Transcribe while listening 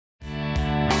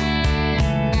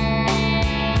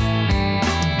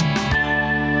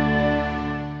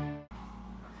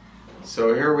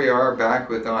So here we are back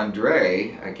with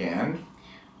Andre again,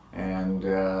 and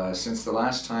since the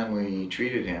last time we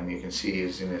treated him, you can see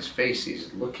in his face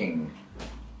he's looking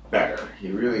better.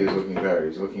 He really is looking better.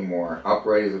 He's looking more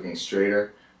upright, he's looking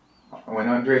straighter. When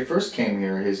Andre first came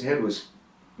here, his head was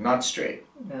not straight.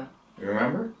 Yeah. You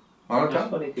remember?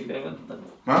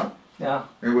 Huh? Yeah.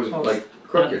 It was like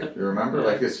crooked, you remember?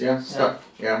 Like this, yeah? Stuck.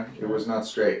 Yeah, it was not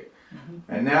straight.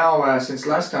 And now, since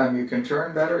last time, you can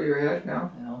turn better your head now?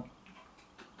 Joo.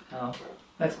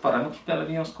 Läks paremmaksi vielä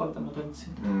viimeksi korta, mä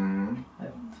tundsin.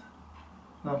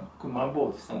 No, kun mä oon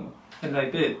vuotista, sen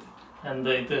ei teet. Hän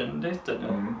ei tehty.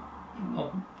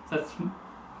 No, that's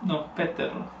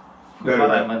better. Better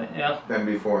than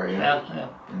before, yeah? Yeah.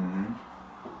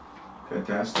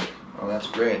 Fantastic. Well,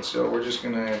 that's great. So we're just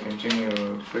going to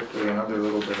continue quickly another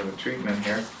little bit of a treatment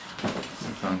here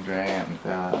with Andre, and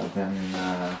then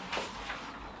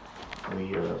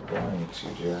we are going to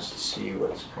just see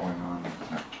what's going on with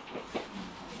the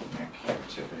neck here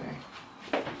today.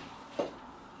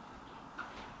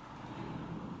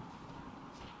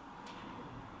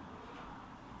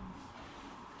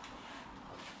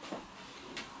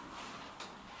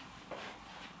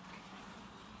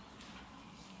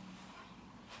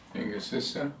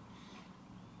 Sister,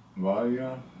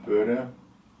 Valya, Buddha,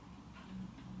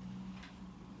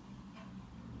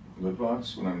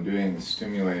 Livox. What I'm doing is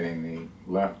stimulating the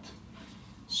left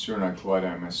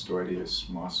sternocleidomastoideus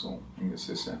muscle,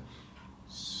 Ingusissa.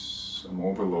 So I'm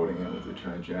overloading it with the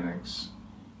Trigenics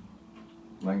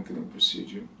lengthening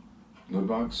procedure.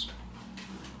 Livox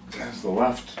has the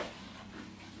left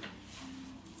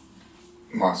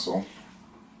muscle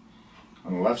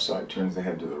on the left side, turns the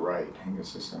head to the right,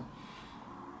 Ingusissa.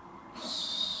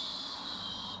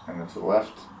 And if the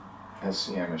left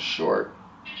SCM is short,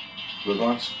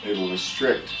 it'll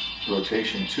restrict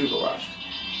rotation to the left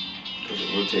because it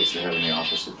rotates the head in the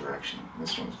opposite direction.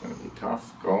 This one's going to be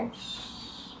tough. Go.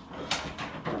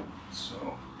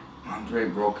 So Andre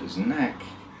broke his neck,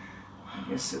 I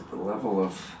guess at the level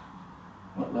of,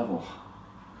 what level?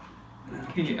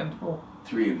 3 and 4.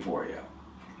 3 and 4, yeah.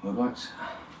 Livox.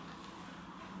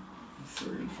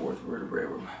 Third and fourth vertebrae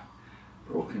were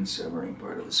broken, severing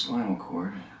part of the spinal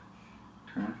cord.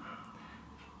 Turn.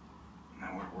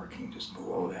 Now we're working just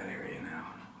below that area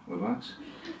now. Livox.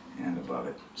 And above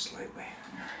it slightly.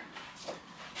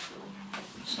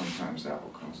 Sometimes that will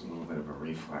cause a little bit of a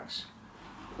reflex.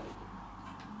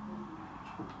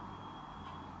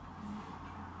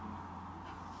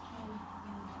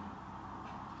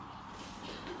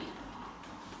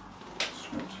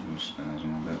 Stretching your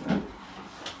spasm a bit there.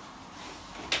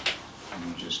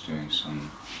 I'm just doing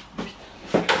some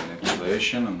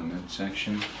manipulation on the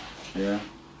midsection here.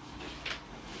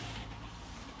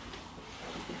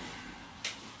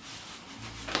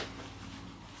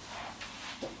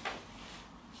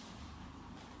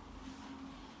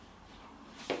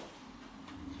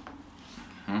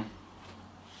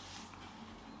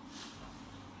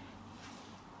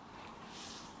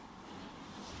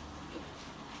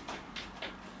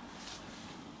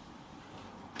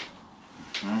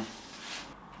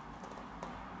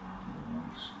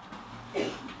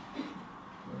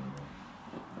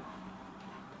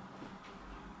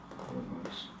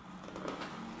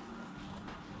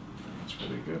 That's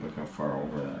really good. Look how far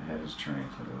over that head is turning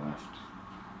to the left.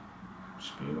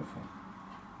 It's beautiful.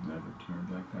 Never turned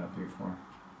like that before.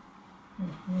 No,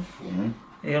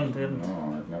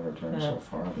 I've never turned so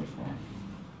far before.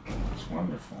 It's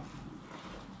wonderful.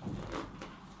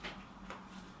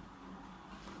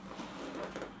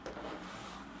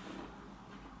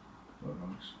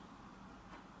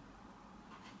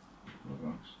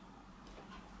 Livox.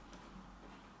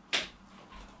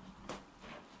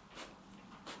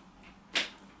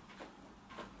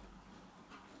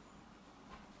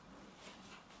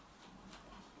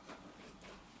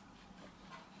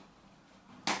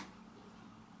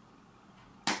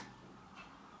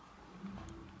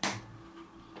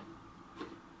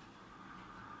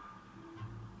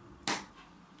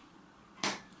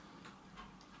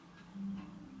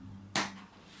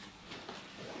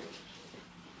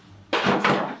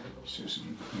 Let's do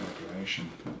some manipulation.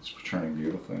 It's turning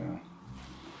beautifully now.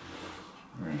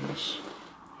 Very nice.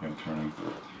 Head turning.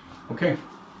 Okay,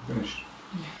 finished.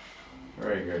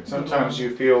 Very good. Sometimes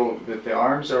you feel that the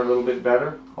arms are a little bit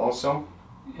better also?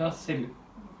 Yes,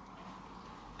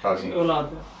 Causing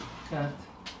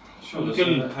shoulders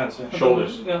and hands.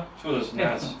 Shoulders. Yeah. Shoulders and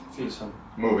hands. Feel some.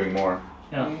 Moving more.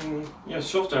 Yeah. Yeah,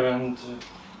 softer and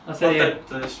not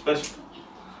that special.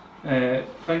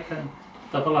 Kaikkea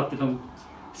tavallaan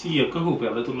siia kõhu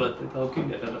peale tulla, et ei taha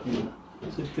külje peale minna.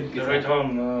 The right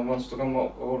arm wants to come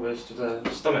always to the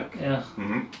stomach. Yeah.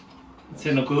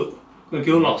 Se nagu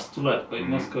kuidagi õlast tuleb või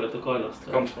ma ei oska öelda kaelast.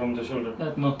 Comes from the shoulder.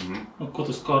 Et noh,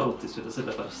 kodus ka arvutis seda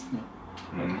sellepärast.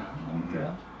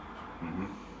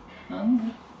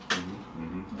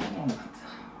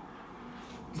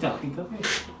 Midagi ta teeb.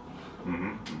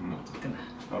 Natukene.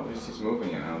 Oh, this is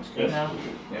moving now. It's good.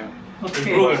 Yeah.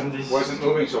 Okei. Wasn't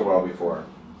moving so well before.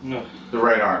 No. The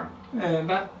right arm.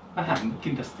 Vähem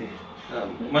kindlasti.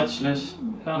 Much less.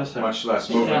 Much less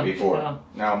movement before.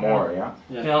 Now more, yeah?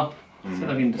 Jah, seda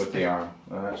With kindlasti. the arm.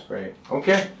 Oh, that's great.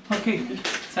 Okay. Okei,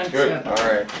 thanks. Good. All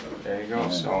right. There you go.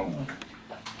 So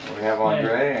we have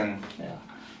Andre and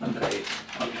Andrei.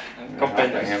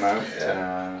 helping him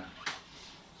out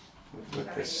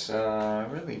with this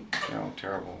really,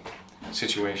 terrible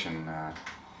situation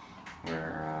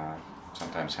where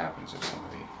sometimes happens if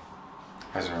somebody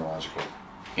has a neurological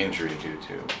injury due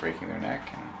to breaking their neck,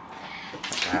 and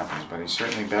that's what happens. But he's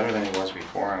certainly better than he was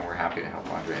before, and we're happy to help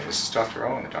Andre. This is Dr.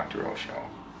 O and the Dr. O Show.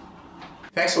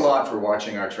 Thanks a lot for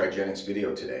watching our Trigenics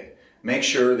video today. Make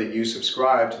sure that you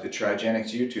subscribe to the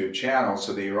Trigenics YouTube channel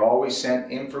so that you're always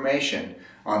sent information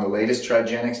on the latest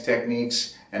Trigenics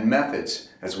techniques and methods,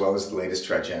 as well as the latest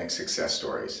Trigenics success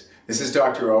stories. This is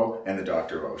Dr. O and the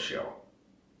Dr. O Show.